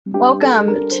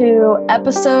Welcome to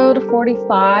episode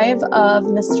 45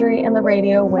 of Mystery in the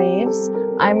Radio Waves.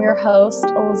 I'm your host,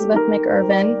 Elizabeth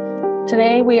McIrvin.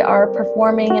 Today we are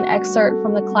performing an excerpt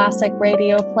from the classic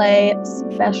radio play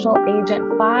Special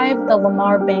Agent 5, The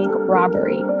Lamar Bank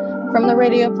Robbery, from the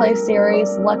radio play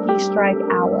series Lucky Strike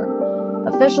Hour.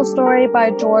 Official story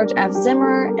by George F.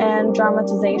 Zimmer and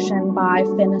dramatization by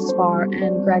Finn Esparr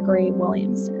and Gregory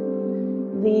Williamson.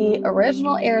 The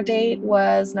original air date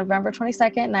was November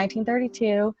 22nd,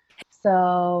 1932,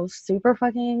 so super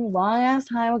fucking long-ass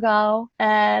time ago.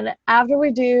 And after we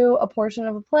do a portion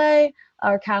of a play,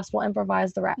 our cast will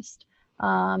improvise the rest.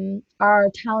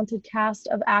 Our talented cast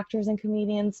of actors and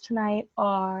comedians tonight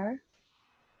are...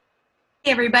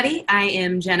 Hey everybody, I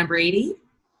am Jenna Brady.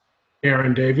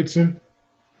 Aaron Davidson.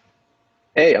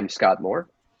 Hey, I'm Scott Moore.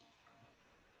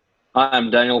 I'm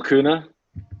Daniel Kuna.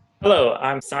 Hello,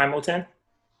 I'm Simulton.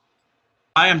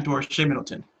 I am Dorsey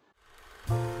Middleton.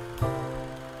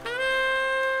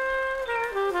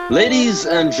 Ladies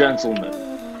and gentlemen,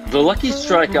 the Lucky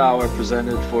Strike Hour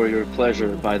presented for your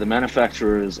pleasure by the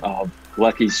manufacturers of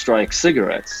Lucky Strike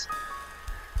cigarettes.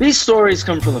 These stories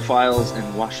come from the files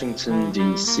in Washington,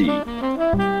 D.C.,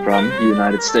 from the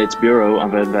United States Bureau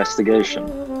of Investigation,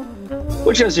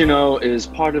 which, as you know, is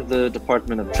part of the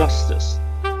Department of Justice.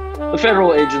 The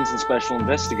federal agents and special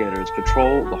investigators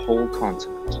patrol the whole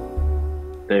continent.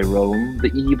 They roam the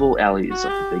evil alleys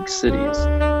of the big cities.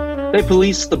 They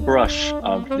police the brush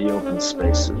of the open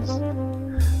spaces.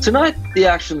 Tonight, the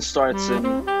action starts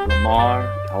in Lamar,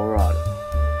 Colorado.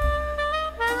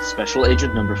 Special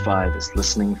Agent Number 5 is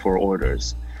listening for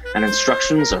orders, and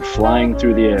instructions are flying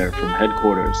through the air from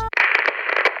headquarters.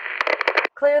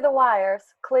 Clear the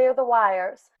wires, clear the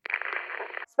wires.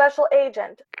 Special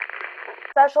Agent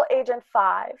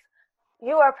 5,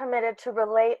 you are permitted to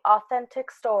relate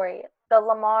authentic story, the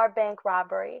Lamar Bank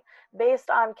Robbery, based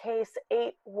on case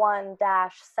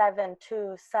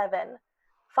 81-727,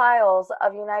 files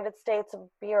of United States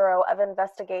Bureau of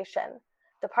Investigation,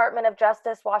 Department of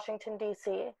Justice, Washington,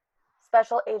 D.C.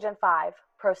 Special Agent 5,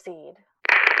 proceed.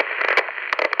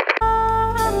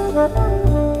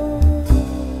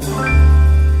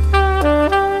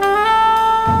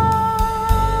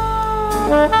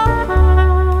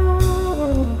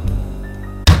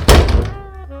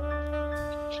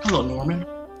 Hello, Norman.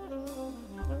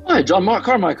 Hi, John Mark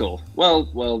Carmichael.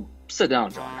 Well, sit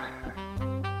down,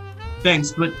 John.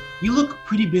 Thanks, but you look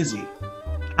pretty busy.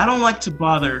 I don't like to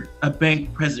bother a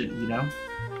bank president, you know?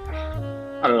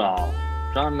 Not at all.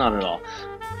 John, not at all.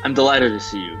 I'm delighted to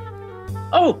see you.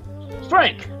 Oh,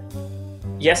 Frank!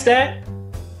 Yes, Dad?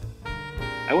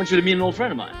 I want you to meet an old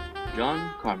friend of mine,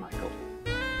 John Carmichael.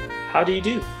 How do you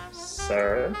do,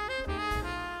 sir?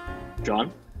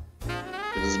 John,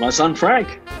 this is my son,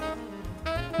 Frank.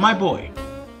 My boy,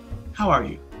 how are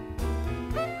you?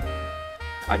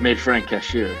 I've made Frank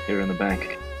cashier here in the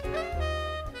bank.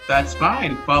 That's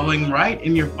fine, following right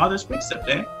in your father's footsteps,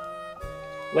 eh?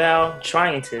 Well,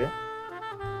 trying to.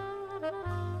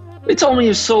 They told me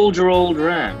you sold your old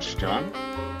ranch, John.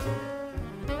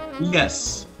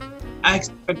 Yes, I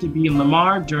expect to be in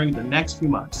Lamar during the next few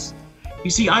months. You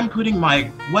see, I'm putting my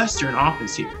Western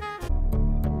office here.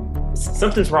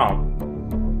 Something's wrong.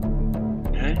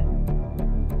 Okay.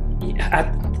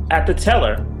 At the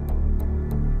teller.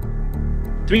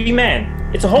 3 men.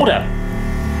 It's a holdup.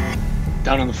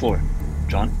 Down on the floor.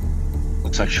 John,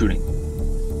 looks like shooting.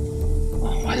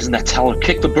 Oh, why doesn't that teller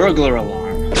kick the burglar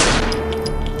alarm?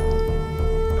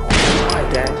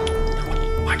 Quiet, Dad.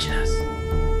 Watching us.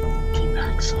 Keep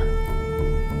back, son.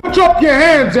 Put up your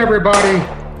hands, everybody!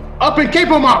 Up and keep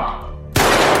them up!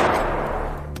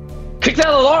 Kick that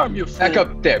alarm, you fool! Back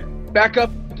up there. Back up.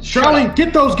 Charlie,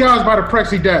 get those guys by the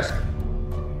plexi desk.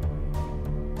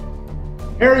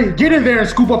 Harry, get in there and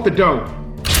scoop up the dough.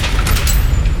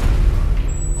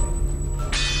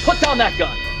 Put down that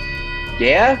gun!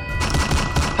 Yeah?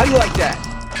 How do you like that?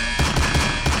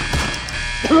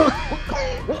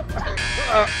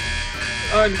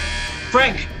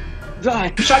 Frank,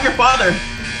 Die! you shot your father.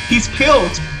 He's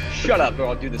killed. Shut up or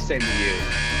I'll do the same to you.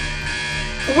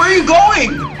 Where are you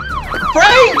going?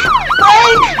 Frank!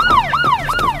 Frank!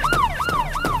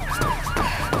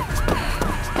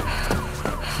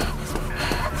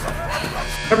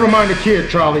 Never mind the kid,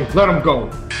 Charlie. Let him go.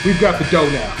 We've got the dough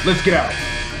now. Let's get out.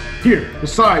 Here, the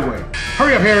sideway.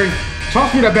 Hurry up, Harry.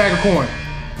 Toss me that bag of corn.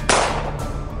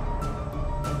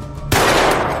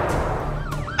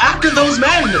 After those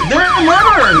men! They're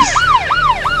murderers!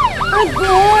 My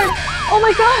Lord! Oh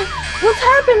my God! What's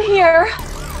happened here?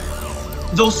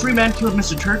 Those 3 men killed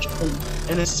Mr. Church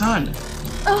and his son.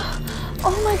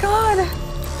 Oh my God!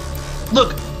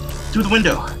 Look, through the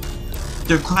window.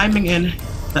 They're climbing in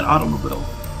that automobile.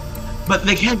 But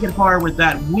they can't get far with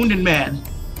that wounded man.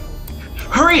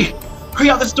 Hurry! Hurry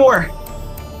out this door!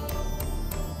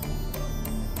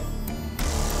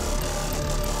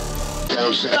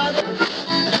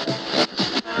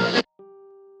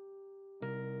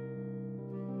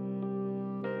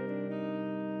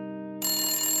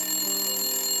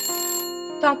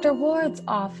 Dr. Ward's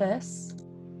office.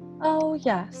 Oh,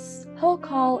 yes. He'll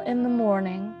call in the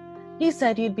morning. He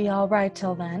said you'd be all right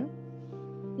till then.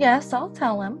 Yes, I'll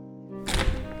tell him.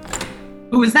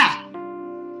 Who is that?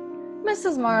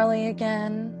 Mrs. Marley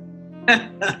again.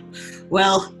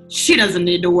 Well, she doesn't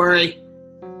need to worry.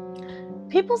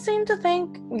 People seem to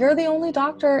think you're the only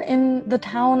doctor in the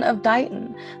town of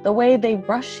Dighton, the way they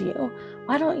rush you.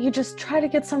 Why don't you just try to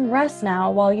get some rest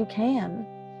now while you can?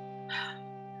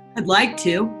 I'd like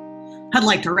to. I'd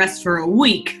like to rest for a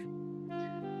week.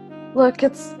 Look,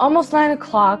 it's almost 9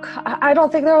 o'clock. I don't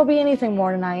think there will be anything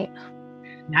more tonight.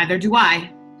 Neither do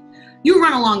I. You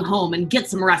run along home and get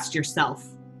some rest yourself.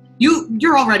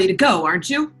 You're all ready to go, aren't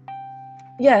you?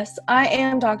 Yes, I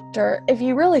am, Doctor. If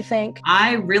you really think...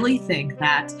 I really think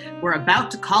that we're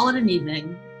about to call it an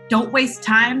evening. Don't waste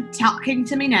time talking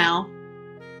to me now.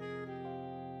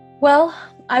 Well,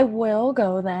 I will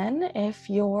go then, if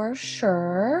you're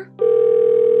sure.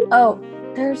 Oh,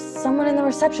 there's someone in the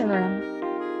reception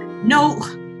room.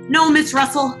 No, Miss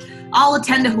Russell. I'll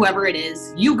attend to whoever it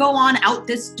is. You go on out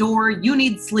this door. You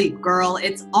need sleep, girl.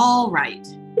 It's all right.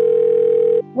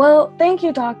 Well, thank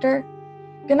you, Doctor.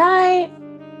 Good night.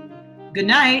 Good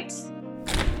night.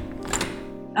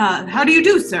 How do you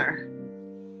do, sir?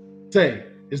 Say,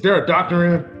 is there a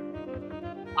doctor in?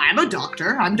 I'm a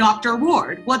doctor. I'm Dr.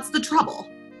 Ward. What's the trouble?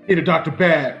 Need a doctor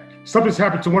bad. Something's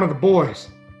happened to one of the boys.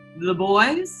 The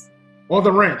boys? On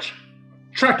the ranch.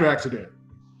 Tractor accident.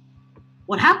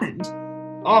 What happened?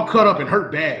 All cut up and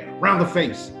hurt bad. Round the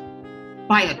face.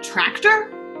 By a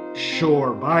tractor?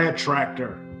 Sure, by a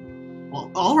tractor.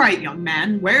 Well, all right, young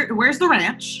man. Where's the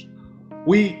ranch?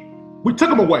 We took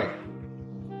him away.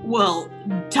 Well,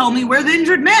 tell me where the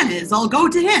injured man is. I'll go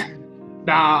to him.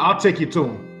 Nah, I'll take you to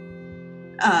him.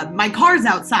 My car's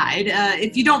outside.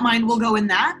 If you don't mind, we'll go in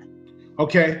that.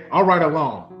 Okay, I'll ride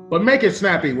along. But make it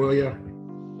snappy, will you?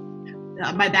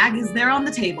 My bag is there on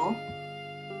the table.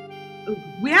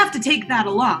 We have to take that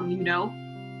along, you know.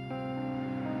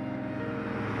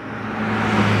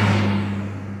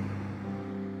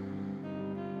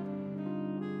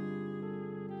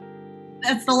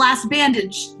 That's the last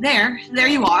bandage. There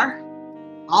you are.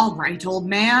 All right, old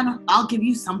man. I'll give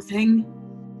you something.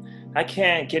 I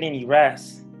can't get any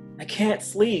rest. I can't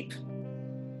sleep.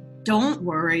 Don't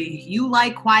worry. You lie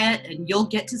quiet and you'll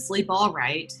get to sleep all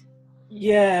right.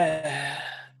 Yeah,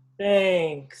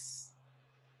 thanks,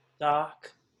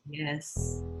 Doc.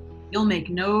 Yes, you'll make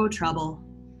no trouble.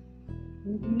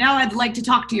 Now I'd like to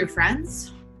talk to your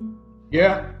friends.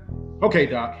 Yeah? Okay,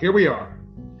 Doc, here we are.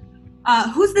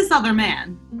 Who's this other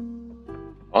man?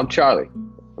 I'm Charlie.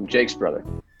 I'm Jake's brother.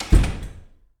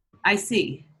 I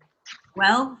see.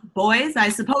 Well, boys, I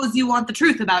suppose you want the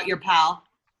truth about your pal.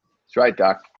 That's right,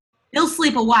 Doc. He'll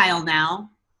sleep a while now,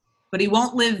 but he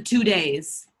won't live 2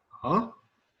 days. Huh?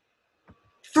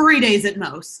 3 days at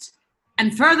most.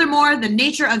 And furthermore, the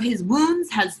nature of his wounds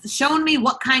has shown me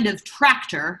what kind of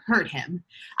tractor hurt him.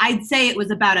 I'd say it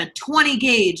was about a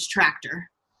 20-gauge tractor.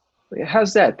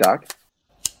 How's that, Doc?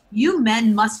 You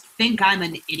men must think I'm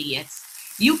an idiot.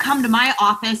 You come to my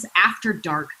office after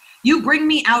dark. You bring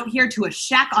me out here to a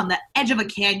shack on the edge of a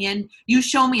canyon. You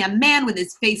show me a man with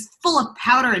his face full of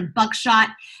powder and buckshot,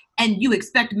 and you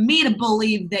expect me to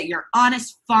believe that you're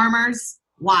honest farmers?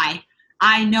 Why?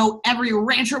 I know every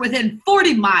rancher within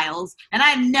 40 miles, and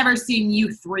I've never seen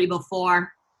you three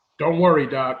before. Don't worry,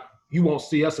 Doc. You won't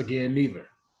see us again, neither.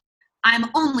 I'm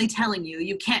only telling you,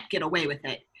 you can't get away with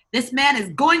it. This man is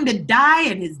going to die,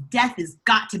 and his death has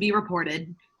got to be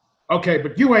reported. Okay,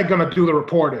 but you ain't gonna do the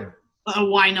reporting.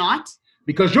 Why not?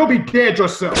 Because you'll be dead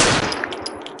yourself.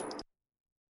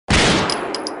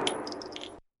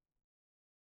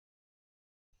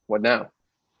 What now?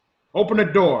 Open the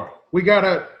door. We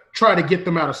gotta try to get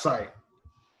them out of sight.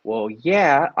 Well,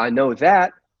 yeah, I know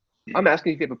that. I'm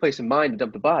asking if you have a place in mind to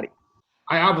dump the body.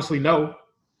 I obviously know.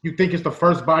 You think it's the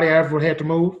first body I ever had to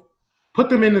move? Put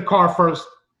them in the car first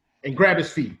and grab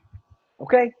his feet.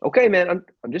 Okay, man.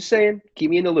 I'm just saying, keep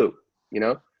me in the loop, you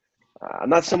know? I'm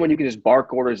not someone you can just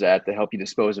bark orders at to help you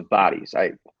dispose of bodies.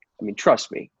 I mean,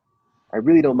 trust me. I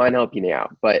really don't mind helping you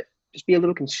out, but just be a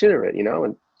little considerate, you know,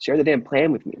 and share the damn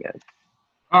plan with me, man.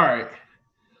 All right.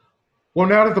 Well,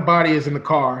 now that the body is in the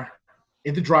car,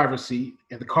 in the driver's seat,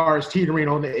 and the car is teetering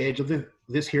on the edge of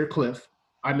this here cliff,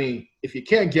 I mean, if you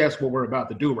can't guess what we're about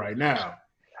to do right now.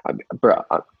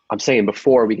 I'm saying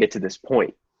before we get to this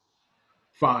point.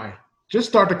 Fine. Just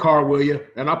start the car, will you?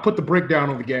 And I'll put the brake down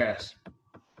on the gas.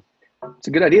 It's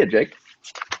a good idea, Jake.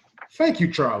 Thank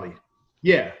you, Charlie.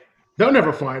 Yeah, they'll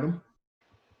never find him.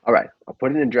 All right, I'll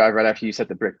put it in drive right after you set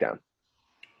the brick down.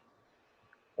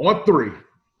 On 3.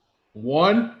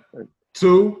 1,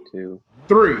 2, 2.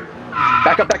 3.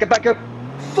 Back up, back up, back up.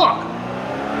 Fuck!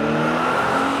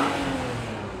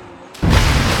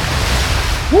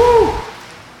 Woo!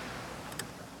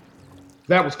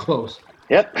 That was close.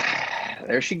 Yep,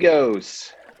 there she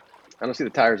goes. I don't see the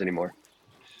tires anymore.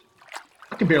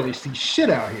 I can barely see shit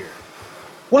out here.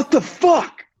 What the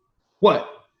fuck? What?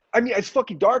 I mean, it's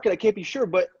fucking dark and I can't be sure,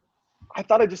 but I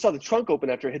thought I just saw the trunk open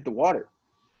after it hit the water.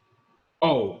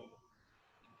 Oh.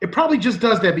 It probably just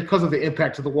does that because of the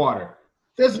impact of the water.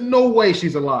 There's no way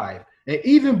she's alive. And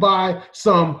even by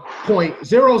some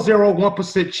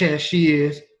 0.001% chance she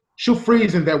is, she'll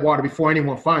freeze in that water before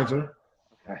anyone finds her.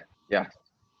 Okay. Yeah,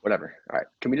 whatever. All right,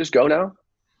 can we just go now?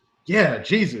 Yeah,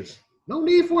 Jesus. No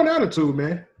need for an attitude,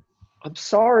 man. I'm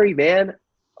sorry, man.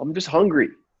 I'm just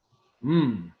hungry.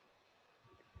 Mind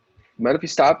if you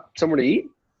stop somewhere to eat?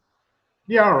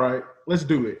 Yeah, all right. Let's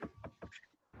do it. All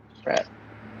right.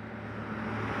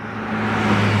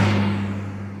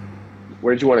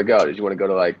 Where did you want to go? Did you want to go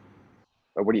to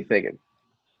or what are you thinking?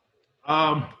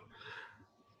 I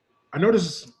know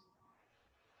this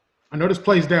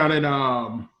place down in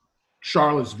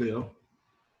Charlottesville.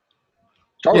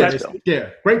 Charlottesville?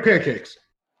 Yeah, great pancakes.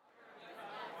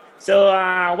 So,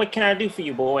 what can I do for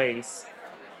you boys?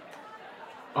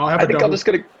 I'll just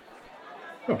gonna.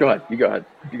 Go ahead. You go ahead.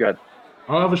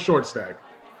 I'll have a short stack.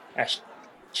 A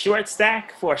short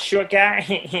stack for a short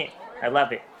guy? I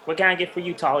love it. What can I get for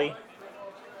you, Tolly?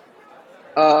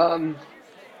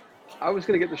 I was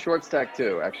gonna get the short stack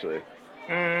too, actually.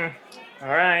 All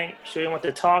right. Sure you want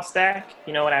the tall stack?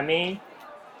 You know what I mean?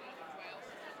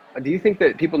 Do you think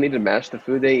that people need to match the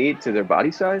food they eat to their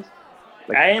body size?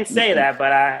 I didn't say that,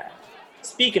 but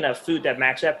speaking of food that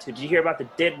match up to, did you hear about the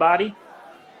dead body?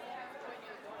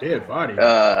 Dead body?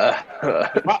 The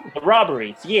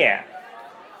robberies, yeah.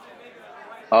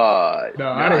 No, I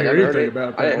didn't hear anything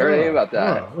about that. I didn't hear anything about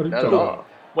that. What are you Not talking at all. about?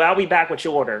 Well, I'll be back with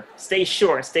your order. Stay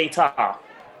short and stay tall. All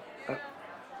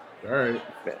right.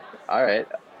 All right.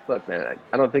 Look, man,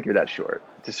 I don't think you're that short.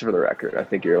 Just for the record, I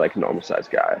think you're like a normal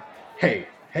sized guy. Hey,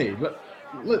 let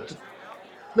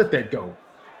that go.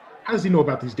 How does he know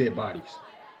about these dead bodies?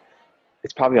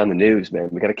 It's probably on the news, man.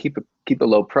 We got to keep a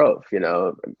low prof, you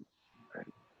know.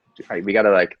 We got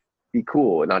to be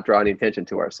cool and not draw any attention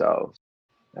to ourselves.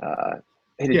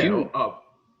 Hey, did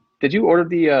you order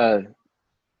the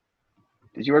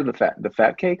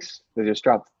fat cakes that just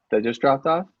dropped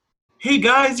off? Hey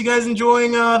guys, you guys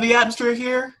enjoying the atmosphere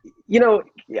here? You know,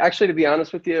 actually, to be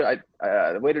honest with you,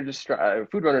 the waiter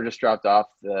food runner just dropped off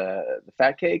the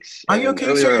fat cakes. Are you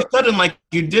okay, sir? You're sudden like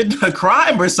you did a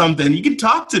crime or something. You can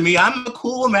talk to me. I'm a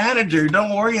cool manager.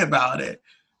 Don't worry about it.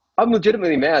 I'm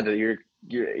legitimately mad that you're.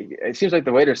 It seems like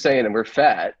the waiter's saying that we're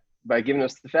fat by giving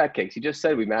us the fat cakes. You just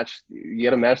said you got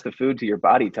to match the food to your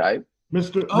body type. I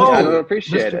don't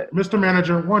appreciate it. Mr.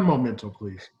 Manager, one momento,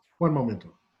 please. One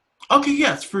momento. Okay,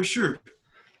 yes, for sure.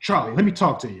 Charlie, let me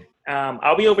talk to you.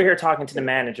 I'll be over here talking to the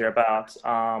manager about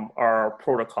our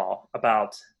protocol,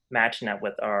 about matching up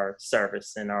with our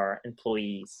service and our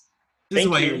employees. This is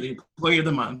why you're the employee of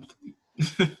the month.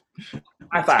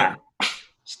 High five.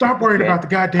 Stop worrying about the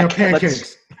goddamn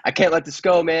pancakes. I can't let this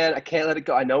go, man. I can't let it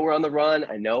go. I know we're on the run.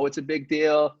 I know it's a big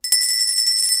deal.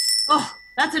 Oh,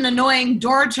 that's an annoying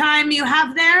door chime you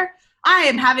have there. I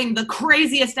am having the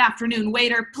craziest afternoon.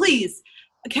 Waiter, please,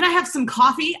 can I have some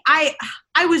coffee? I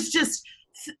was just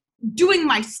doing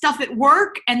my stuff at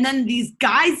work, and then these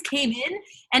guys came in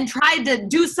and tried to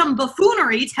do some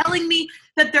buffoonery, telling me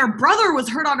that their brother was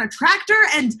hurt on a tractor,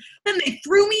 and then they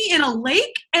threw me in a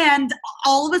lake, and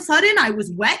all of a sudden I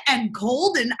was wet and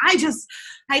cold, and I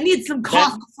need some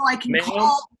coffee so I can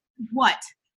call. What?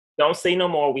 Don't say no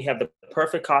more. We have the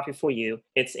perfect coffee for you.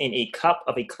 It's in a cup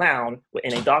of a clown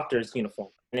in a doctor's uniform,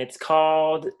 and it's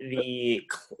called the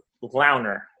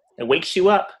Clowner. It wakes you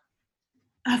up.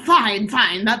 Fine.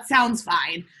 That sounds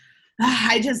fine.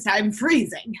 I'm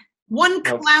freezing. One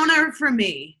clowner for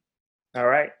me. All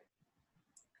right.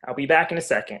 I'll be back in a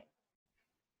second.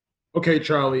 Okay,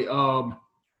 Charlie.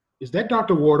 Is that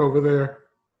Dr. Ward over there?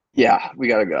 Yeah, we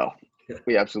gotta go.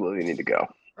 We absolutely need to go.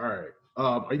 All right.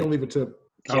 Are you gonna leave a tip?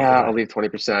 Yeah, I'll leave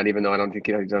 20%, even though I don't think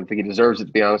he deserves it,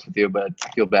 to be honest with you. But I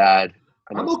feel bad.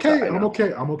 I'm okay. I'm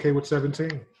okay with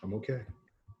 17. I'm okay.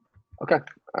 Okay.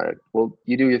 All right. Well,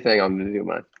 you do your thing. I'm gonna do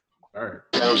mine. All right.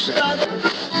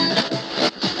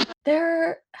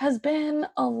 There has been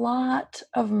a lot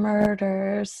of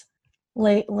murders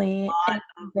lately in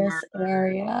this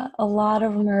area. A lot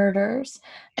of murders.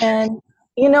 And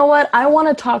you know what? I want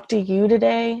to talk to you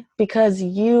today because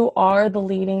you are the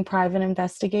leading private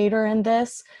investigator in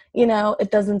this. You know,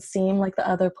 it doesn't seem like the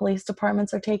other police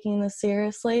departments are taking this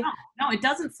seriously. No, it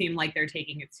doesn't seem like they're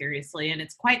taking it seriously. And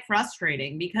it's quite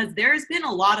frustrating because there's been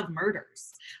a lot of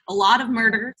murders.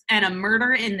 And a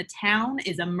murder in the town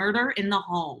is a murder in the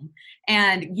home.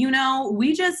 And, you know, we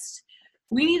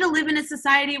need to live in a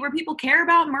society where people care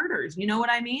about murders. You know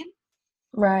what I mean?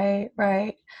 Right.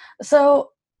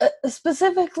 So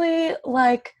specifically,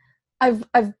 like,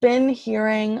 I've been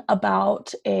hearing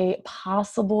about a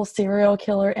possible serial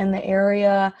killer in the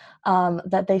area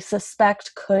that they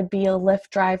suspect could be a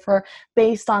Lyft driver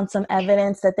based on some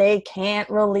evidence that they can't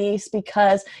release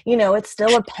because, you know, it's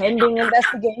still a pending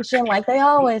investigation, like they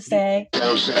always say.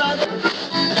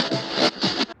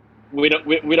 We don't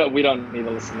need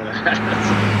to listen to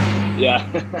that. Yeah.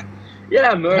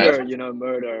 Yeah, murder,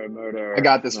 murder. I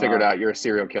got this figured out. You're a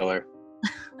serial killer.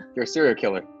 You're a serial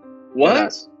killer. What?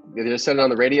 Yes. You just said it on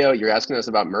the radio. You're asking us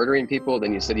about murdering people.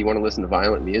 Then you said you want to listen to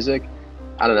violent music.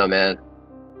 I don't know, man.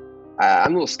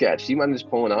 I'm a little sketched. Do you mind just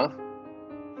pulling off?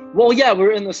 Well, yeah,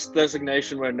 we're in this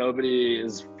designation where nobody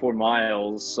is 4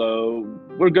 miles, so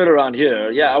we're good around here.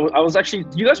 Yeah, I was actually.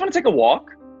 Do you guys want to take a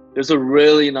walk? There's a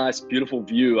really nice, beautiful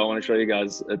view. I want to show you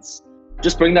guys. It's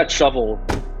just bring that shovel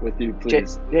with you,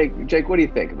 please. Jake, what do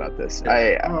you think about this?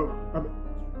 What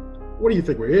do you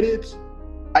think? We're idiots?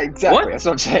 Exactly. What? That's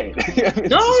what I'm saying.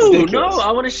 No.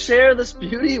 I want to share this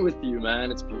beauty with you,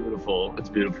 man. It's beautiful. It's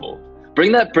beautiful.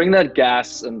 Bring that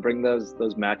gas and bring those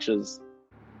matches.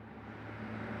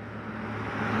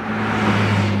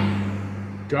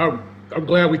 God, I'm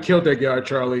glad we killed that guy,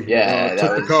 Charlie. Yeah,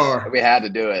 took the car. We had to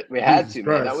do it. We had Jesus to,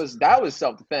 Christ. man. That was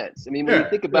self-defense. I mean, when you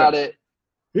think about it,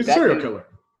 he's a serial killer.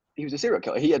 He was a serial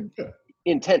killer. He had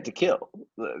intent to kill.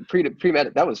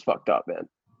 Premeditated. That was fucked up, man.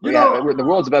 The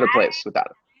world's a better place without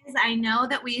him. I know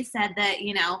that we said that,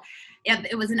 you know,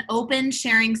 it was an open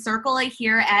sharing circle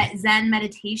here at Zen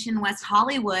Meditation West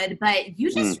Hollywood, but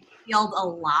you just revealed a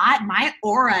lot. My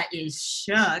aura is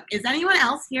shook. Is anyone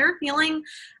else here feeling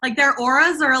like their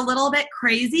auras are a little bit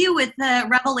crazy with the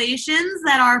revelations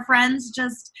that our friends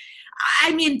just,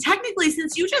 I mean, technically,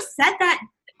 since you just said that,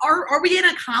 are we an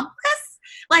accomplice?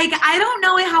 Like, I don't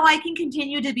know how I can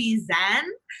continue to be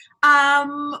Zen.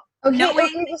 Okay,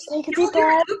 just take a deep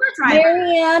breath.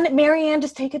 Marianne,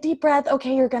 just take a deep breath.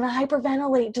 Okay, you're gonna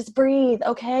hyperventilate. Just breathe,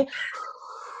 okay?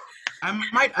 I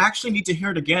might actually need to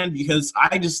hear it again because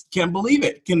I just can't believe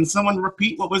it. Can someone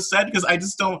repeat what was said? Because I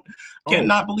just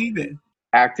cannot believe it.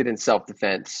 Acted in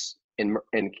self-defense, and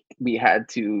we had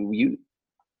to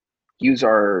use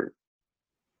our.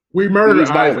 We murdered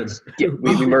Ivan. Yeah,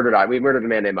 we murdered Ivan. We murdered a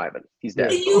man named Ivan. He's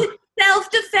dead. You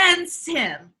self-defense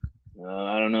him.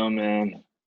 I don't know, man.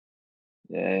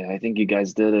 Yeah, I think you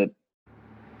guys did it.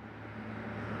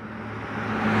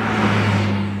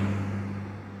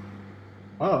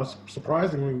 Oh,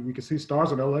 surprisingly, we can see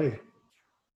stars in LA.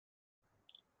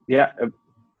 Yeah.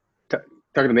 Talking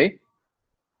to me?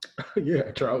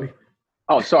 Yeah, Charlie.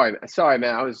 Oh, sorry,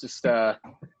 man. I was just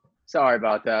sorry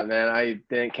about that, man. I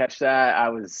didn't catch that. I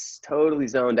was totally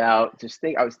zoned out.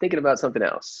 I was thinking about something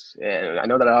else, and I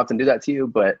know that I often do that to you,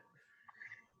 but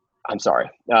I'm sorry.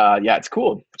 Yeah, it's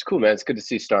cool. It's cool, man. It's good to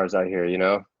see stars out here. You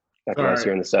know, back when I was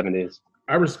here in the '70s.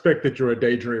 I respect that you're a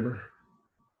daydreamer.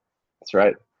 That's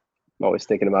right. I'm always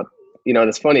thinking about, and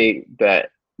it's funny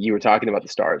that you were talking about the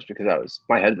stars because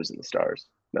my head was in the stars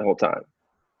the whole time.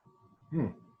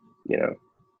 Yeah.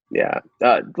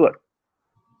 Look,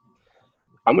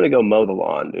 I'm gonna go mow the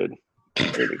lawn, dude.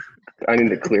 I need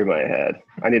to clear my head.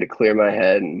 I need to clear my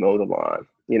head and mow the lawn.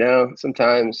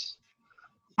 Sometimes.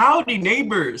 Howdy,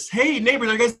 neighbors. Hey, neighbors,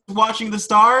 are you guys watching the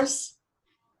stars?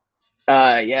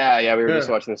 Yeah, we were just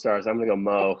watching the stars. I'm gonna go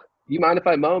mow. You mind if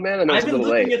I mow, man? I know it's a little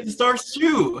late. I've been looking at the stars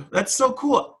too. That's so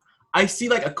cool. I see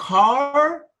like a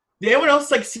car. Did anyone else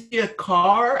see a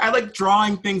car? I like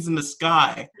drawing things in the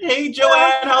sky. Hey,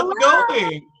 Joanne, how's it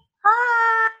going?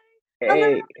 Hi. Hey. How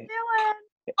you doing?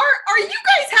 Are you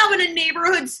guys having a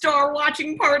neighborhood star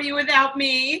watching party without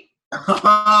me?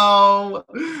 Oh,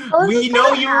 we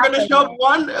know you were going to show up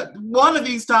one of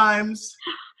these times.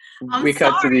 We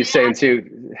cut to these same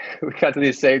two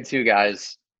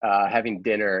guys having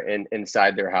dinner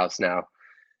inside their house now.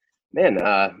 Man,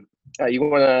 you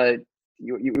want to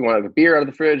have a beer out of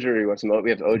the fridge, or you want some? We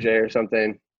have OJ or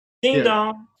something. Ding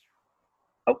dong.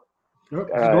 Oh,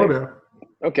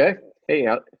 okay. Hey,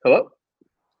 hello.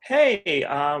 Hey,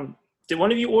 Did one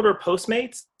of you order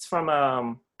Postmates from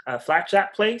a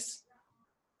Flapjack place?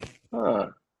 Huh.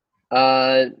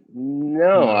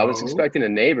 No, I was expecting a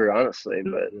neighbor, honestly,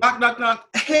 but Knock, knock, knock.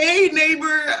 Hey,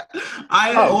 neighbor.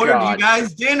 I ordered you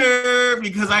guys dinner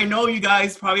because I know you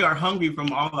guys probably are hungry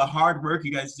from all the hard work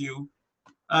you guys do.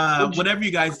 Whatever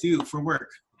you guys do for work.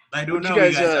 I don't know you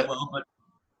guys that well, but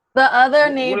the other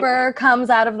neighbor comes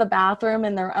out of the bathroom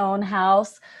in their own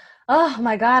house. Oh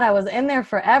my God, I was in there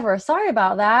forever. Sorry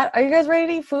about that. Are you guys ready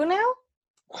to eat food now?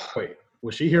 Wait,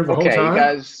 was she here the whole time? Okay, you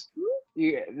guys,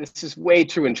 this is way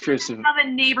too intrusive. Have a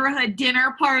neighborhood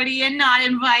dinner party and not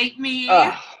invite me.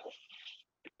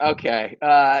 Okay,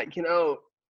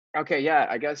 okay, yeah,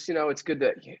 I guess, it's good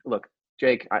to, look,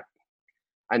 Jake,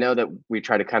 I know that we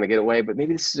try to kind of get away, but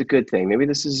maybe this is a good thing. Maybe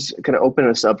this is going to open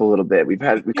us up a little bit. We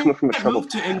come from a trouble. Move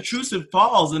to Intrusive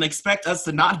Falls and expect us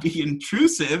to not be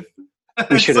intrusive.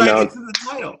 We should have known. It's in the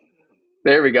title.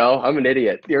 There we go. I'm an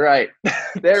idiot. You're right.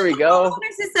 There we go.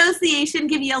 Homeowners Association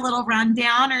give you a little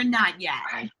rundown or not yet?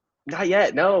 Not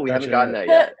yet. No, we haven't gotten that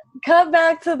yet. Cut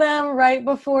back to them right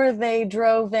before they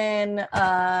drove in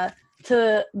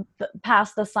to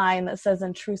past the sign that says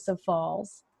Intrusive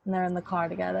Falls. And they're in the car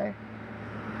together.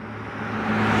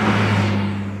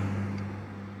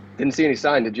 Didn't see any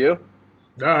sign, did you?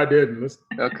 No, I didn't.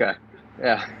 Okay.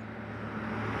 Yeah.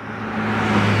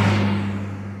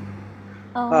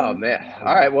 Oh man.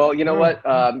 All right. Well, you know what?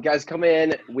 Guys, come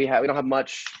in. We don't have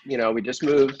much. We just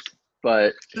moved,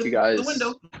 but you guys, the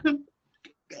window.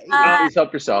 please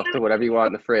help yourself to whatever you want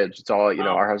in the fridge. It's all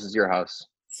our house is your house.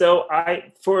 So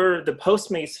for the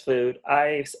Postmates food,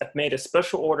 I made a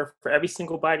special order for every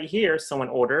single body here. Someone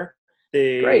order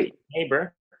the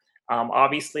neighbor.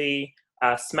 Obviously,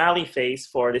 smiley face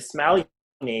for the smiley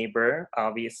neighbor.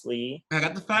 Obviously, I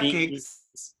got the fat cakes.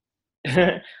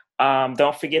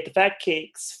 Don't forget the fat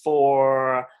cakes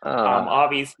for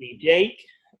obviously Jake.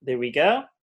 There we go.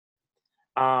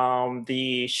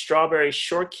 The strawberry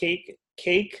shortcake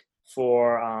cake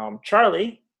for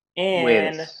Charlie.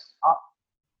 And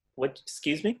what?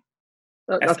 Excuse me.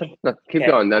 Nothing. Keep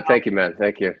going. No, thank you, man.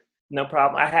 Thank you. No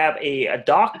problem. I have a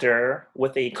doctor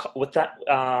with a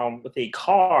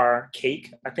car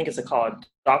cake. I think it's called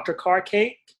Dr. Car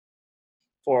cake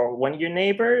for one of your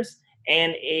neighbors.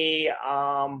 And a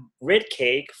red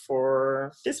cake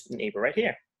for this neighbor right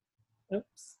here.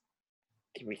 Oops.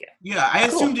 Here we go. Yeah, I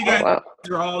assumed you guys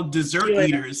are all dessert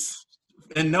eaters.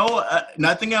 And no,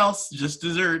 nothing else, just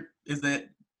dessert. Is that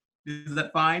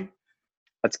fine?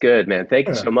 That's good, man. Thank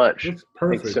you so much.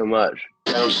 Perfect. Thank you so much.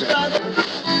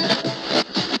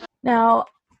 Now,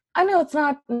 I know it's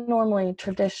not normally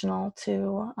traditional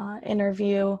to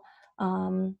interview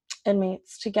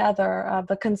inmates together,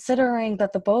 but considering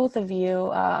that the both of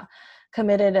you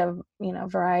committed a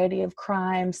variety of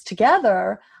crimes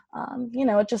together,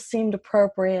 it just seemed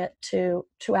appropriate to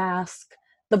ask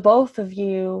the both of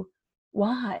you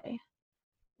why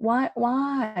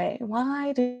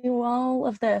do all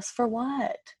of this for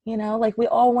what? We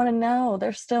all want to know.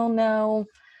 There's still no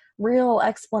real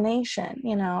explanation.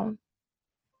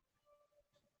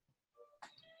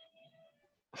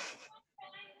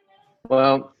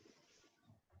 Well,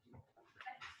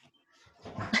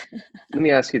 let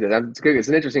me ask you this. It's good. It's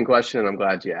an interesting question, and I'm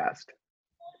glad you asked.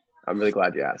 I'm really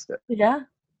glad you asked it. Yeah,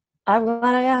 I'm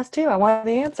glad I asked too. I wanted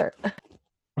the answer. I'm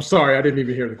sorry, I didn't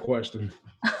even hear the question.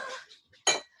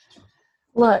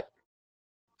 Look,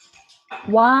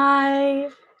 why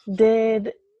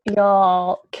did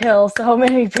y'all kill so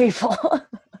many people?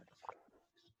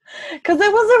 Because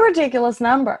it was a ridiculous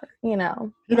number,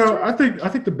 I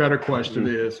think the better question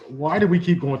is, why do we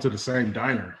keep going to the same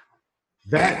diner?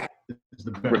 That is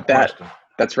the better question.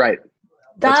 That's right.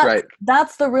 That's right.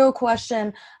 That's the real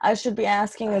question I should be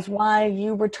asking, is why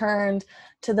you returned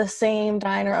to the same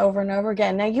diner over and over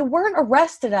again. Now, you weren't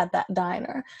arrested at that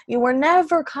diner. You were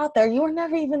never caught there. You were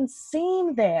never even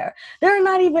seen there. There are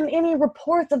not even any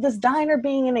reports of this diner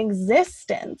being in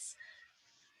existence.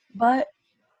 But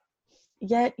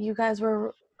yet you guys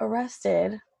were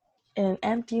arrested in an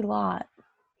empty lot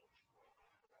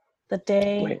the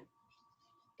day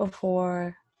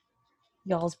before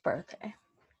y'all's birthday.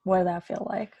 What did that feel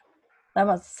like? That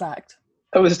must have sucked.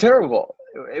 It was terrible.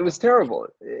 It was terrible.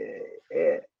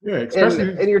 Yeah,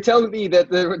 especially. And you're telling me that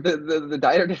the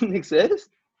diner didn't exist?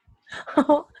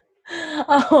 Oh,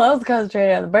 I was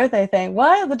concentrating on the birthday thing.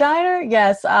 What? The diner?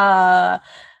 Yes.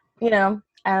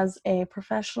 As a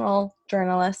professional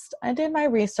journalist, I did my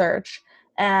research,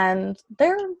 and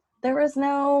there is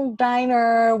no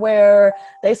diner where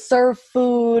they serve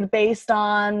food based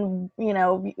on,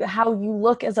 how you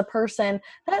look as a person.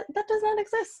 That does not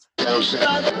exist.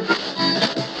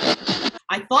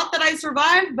 I thought that I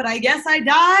survived, but I guess I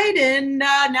died, and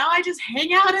now I just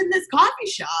hang out in this coffee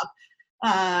shop.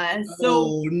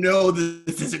 Oh no,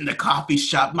 this isn't the coffee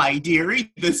shop, my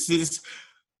dearie. This is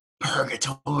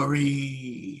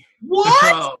purgatory.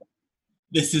 What? Oh,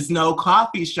 this is no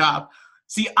coffee shop.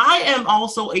 See, I am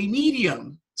also a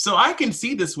medium, so I can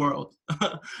see this world.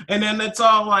 And then it's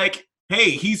all like,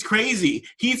 hey, he's crazy.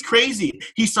 He's crazy.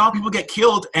 He saw people get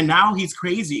killed, and now he's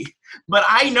crazy. But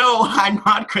I know I'm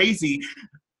not crazy.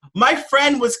 My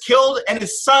friend was killed, and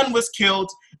his son was killed,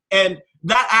 and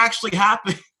that actually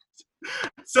happened.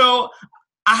 So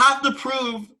I have to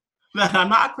prove that I'm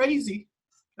not crazy.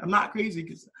 I'm not crazy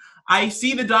because I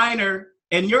see the diner,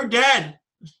 and you're dead.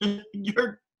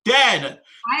 You're dead.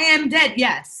 I am dead,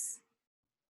 yes.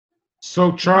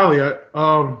 So Charlie,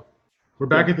 we're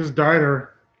back at this diner,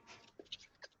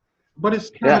 but it's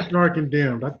kind of dark and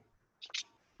dim.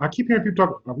 I keep hearing people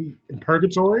talk. Are we in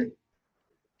purgatory?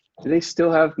 Do they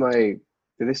still have my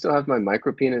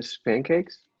micro penis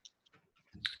pancakes?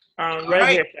 Right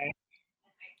here, Frank.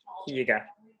 Here you go.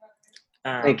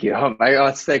 Thank you. Oh my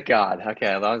God! Thank God. Okay,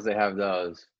 as long as they have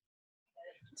those.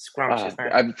 Scrumptious.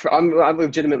 I'm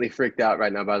legitimately freaked out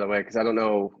right now. By the way, because I don't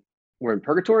know. We're in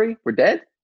purgatory. We're dead.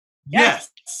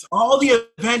 Yes. All the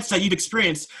events that you've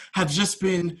experienced have just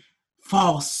been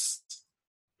false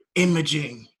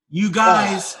imaging. You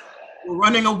guys were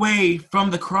running away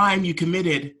from the crime you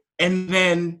committed, and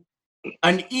then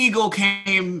an eagle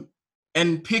came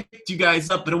and picked you guys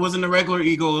up, but it wasn't a regular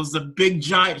eagle. It was a big,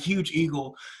 giant, huge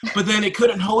eagle. But then it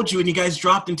couldn't hold you, and you guys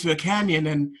dropped into a canyon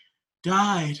and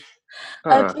died.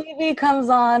 A TV comes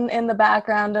on in the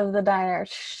background of the diner.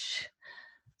 Shh.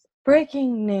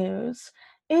 Breaking news.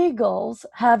 Eagles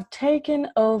have taken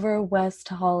over West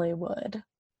Hollywood.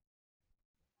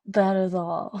 That is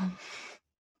all.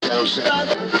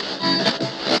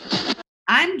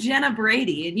 I'm Jenna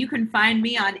Brady, and you can find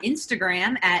me on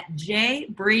Instagram at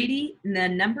jbrady9,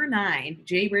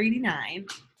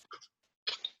 jbrady9.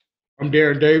 I'm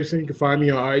Darren Davidson. You can find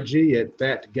me on IG at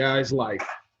That Guy's Life.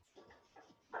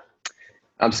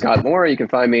 I'm Scott Moore. You can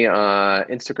find me on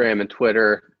Instagram and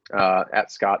Twitter at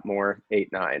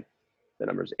ScottMoore89. The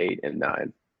numbers 8 and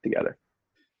 9 together.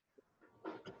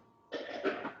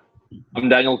 I'm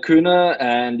Daniel Kuna,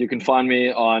 and you can find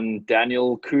me on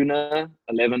Daniel Kuna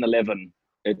 1111.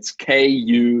 It's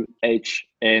Kuhne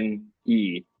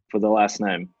for the last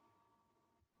name.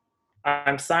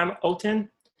 I'm Simon Oten,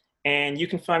 and you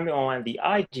can find me on the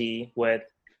IG with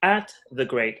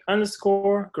 @the_great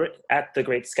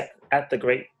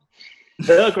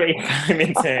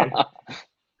Simonton.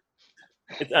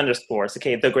 It's underscores.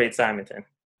 Okay, the Great Simonton.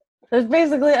 There's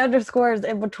basically underscores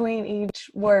in between each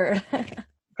word.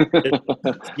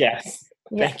 Yes.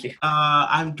 Yeah. Thank you.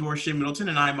 I'm Dorsey Middleton,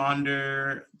 and I'm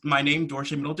under my name,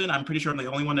 Dorsey Middleton. I'm pretty sure I'm the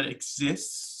only one that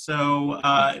exists, so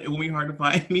it won't be hard to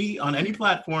find me on any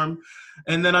platform.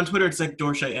 And then on Twitter, it's like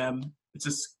Dorsey M. It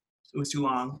was too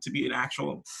long to be an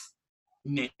actual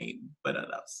name, but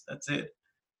that's it.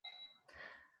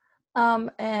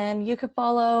 And you can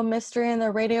follow Mystery and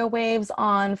the Radio Waves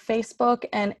on Facebook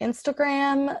and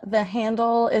Instagram. The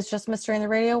handle is just Mystery and the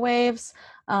Radio Waves.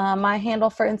 My handle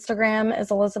for Instagram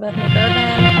is Elizabeth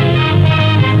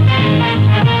McIrvin.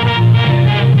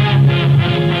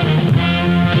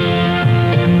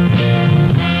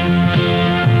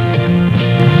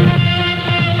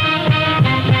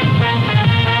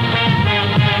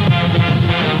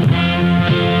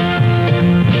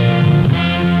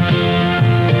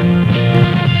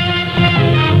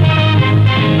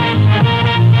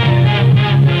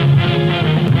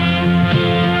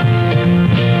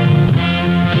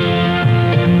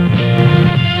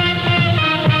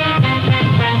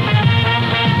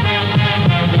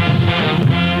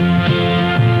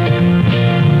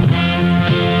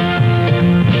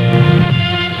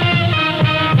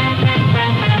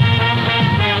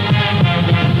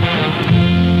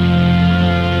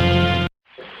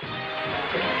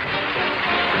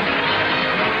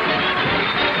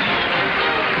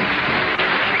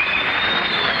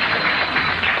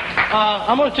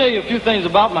 I'm going to tell you a few things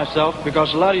about myself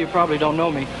because a lot of you probably don't know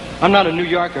me. I'm not a New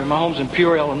Yorker. My home's in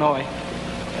Peoria, Illinois.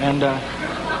 And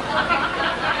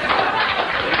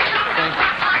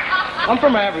I'm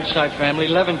from an average type family,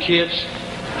 11 kids.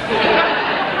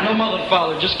 No mother and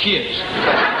father, just kids.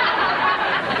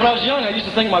 When I was young, I used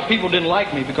to think my people didn't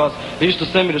like me because they used to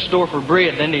send me to the store for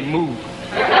bread, then they'd move.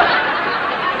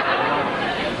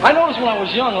 I noticed when I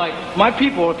was young, like, my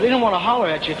people, if they didn't want to holler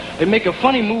at you, they'd make a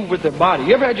funny move with their body.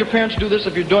 You ever had your parents do this?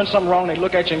 If you're doing something wrong, they'd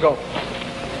look at you and go. You know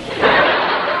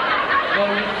what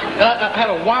I mean? And I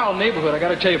had a wild neighborhood, I got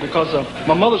to tell you, because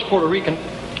my mother's Puerto Rican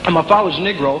and my father's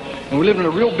Negro, and we lived in a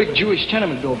real big Jewish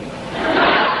tenement building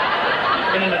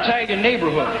in an Italian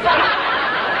neighborhood.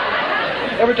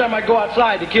 Every time I go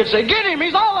outside, the kids say, "Get him,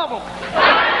 he's all of them."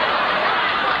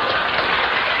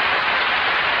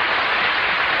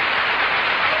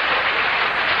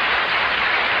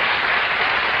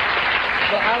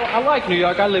 I like New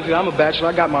York. I live here. I'm a bachelor.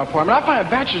 I got my apartment. I find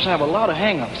bachelors have a lot of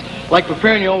hang-ups, like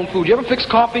preparing your own food. You ever fix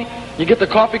coffee? You get the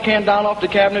coffee can down off the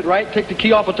cabinet, right? Take the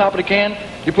key off the top of the can.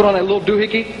 You put on that little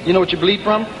doohickey. You know what you bleed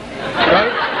from,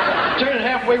 right? Turn it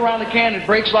halfway around the can, it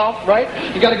breaks off, right?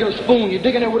 You got to get a spoon. You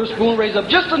dig in there with a spoon, raise up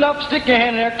just enough, stick your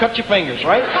hand in there, cut your fingers,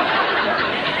 right?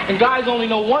 And guys only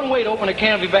know one way to open a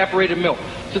can of evaporated milk.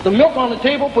 Set the milk on the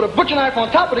table, put a butcher knife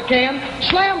on top of the can,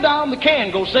 slam down, the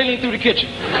can goes sailing through the kitchen.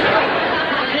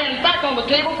 Back on the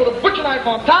table, put a butcher knife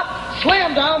on top,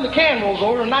 slam down, the can rolls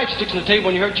over, a knife sticks in the table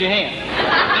and you hurt your hand.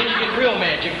 Then you get real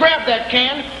mad. You grab that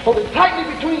can, hold it tightly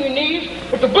between your knees,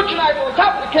 put the butcher knife on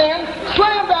top of the can,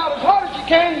 slam down as hard as you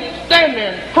can, and you stand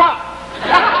there and cry.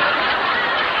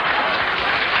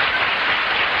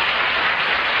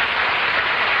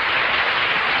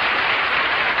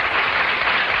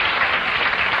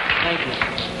 Thank you.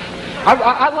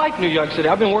 I like New York City.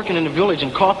 I've been working in the village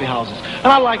in coffee houses. And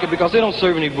I like it because they don't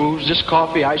serve any booze, just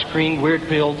coffee, ice cream, weird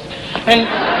pills. And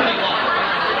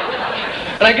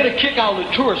I get a kick out of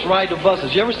the tourists ride the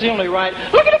buses. You ever see them? They ride,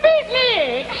 "Look at the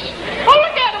beatniks! Oh,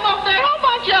 look at them up there. How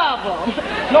much of them?"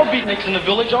 No beatniks in the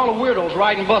village. All the weirdos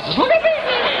riding buses. Look at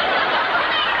beatniks!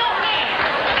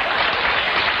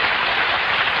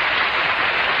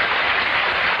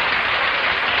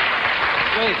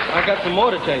 Wait, I got some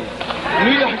more to tell you.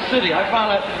 New York City, I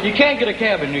found out you can't get a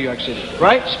cab in New York City,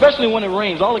 right? Especially when it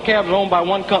rains. All the cabs are owned by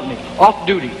one company, off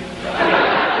duty.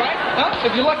 Right? Huh?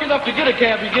 If you're lucky enough to get a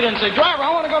cab, you get in and say, "Driver, I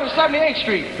want to go to 78th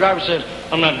Street. Driver says,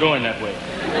 "I'm not going that way."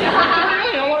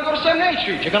 "I want to go to 78th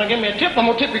Street. You're going to give me a tip? I'm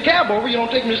going to tip your cab over. You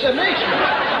don't take me to 78th Street.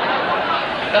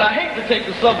 And I hate to take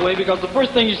the subway because the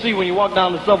first thing you see when you walk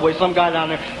down the subway, some guy down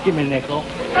there, "Give me a nickel."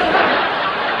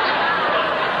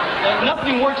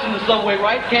 Nothing works in the subway,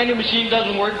 right? Candy machine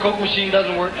doesn't work, Coke machine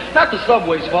doesn't work. Not the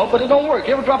subway's fault, but it don't work.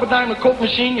 You ever drop a dime in the Coke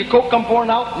machine, your Coke come pouring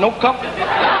out, no cup?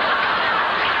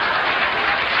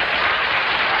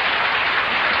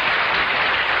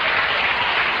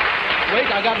 Wait,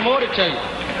 I got more to tell you.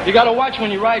 You got to watch when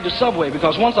you ride the subway,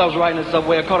 because once I was riding the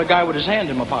subway, I caught a guy with his hand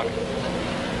in my pocket.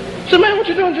 I said, "Man, what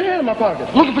you doing with your hand in my pocket?"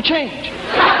 "Looking for change."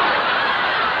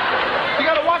 You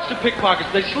got to watch the pickpockets.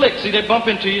 They slick. See, they bump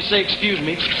into you, say, "Excuse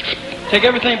me." Take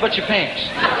everything but your pants.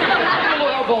 A little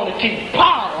elbow on the teeth.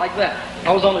 Pow! Like that.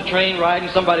 I was on the train riding.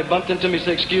 Somebody bumped into me,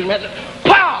 said, "Excuse me." I said,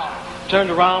 pow! Turned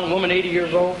around, woman 80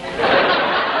 years old.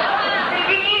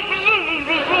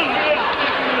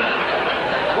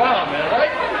 Wow, man,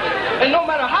 right? And no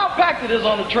matter how packed it is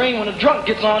on the train, when a drunk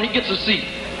gets on, he gets a seat.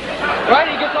 Right?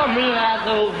 He gets on, real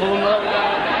asshole.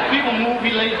 People move,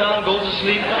 he lays down, goes to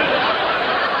sleep.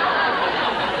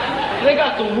 They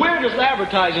got the weirdest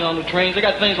advertising on the trains. They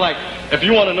got things like, "If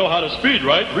you want to know how to speed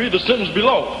write, read the sentence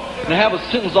below." And they have a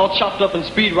sentence all chopped up in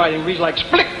speed writing. It reads like,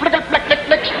 "Splick, flick, flick, flick, flick,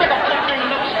 flick,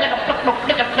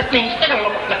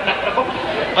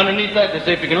 underneath that, they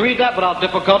say, "If you can read that without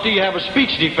difficulty, you have a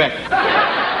speech defect." I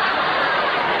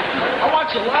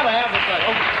watch a lot of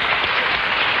advertising.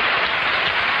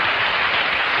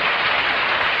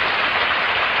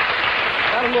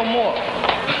 Got a little more.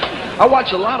 I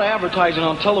watch a lot of advertising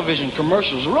on television,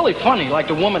 commercials. Really funny, like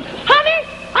the woman, "Honey,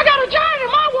 I got a giant in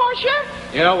my washer."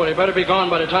 Yeah, well, they better be gone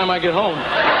by the time I get home.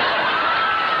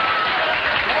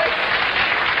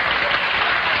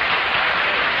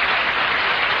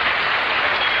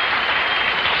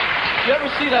 You ever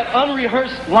see that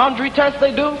unrehearsed laundry test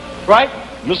they do, right?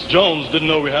 "Miss Jones didn't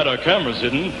know we had our cameras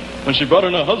hidden when she brought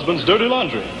in her husband's dirty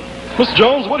laundry. Miss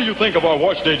Jones, what do you think of our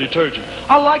wash day detergent?"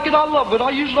 "I like it, I love it. I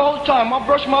use it all the time. I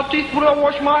brush my teeth with it, I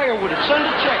wash my hair with it. Send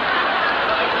a check."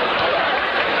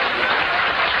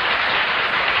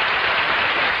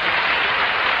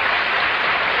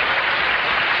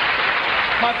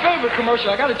 My favorite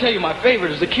commercial, I gotta tell you, my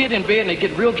favorite is the kid in bed and they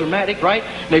get real dramatic, right?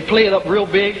 And they play it up real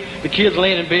big. The kid's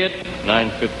laying in bed,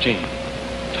 9:15.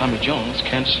 Tommy Jones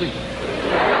can't sleep.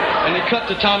 And they cut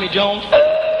to Tommy Jones.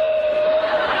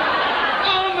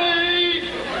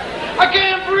 "I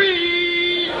can't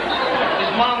breathe."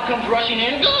 His mom comes rushing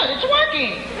in. "Good, it's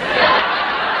working."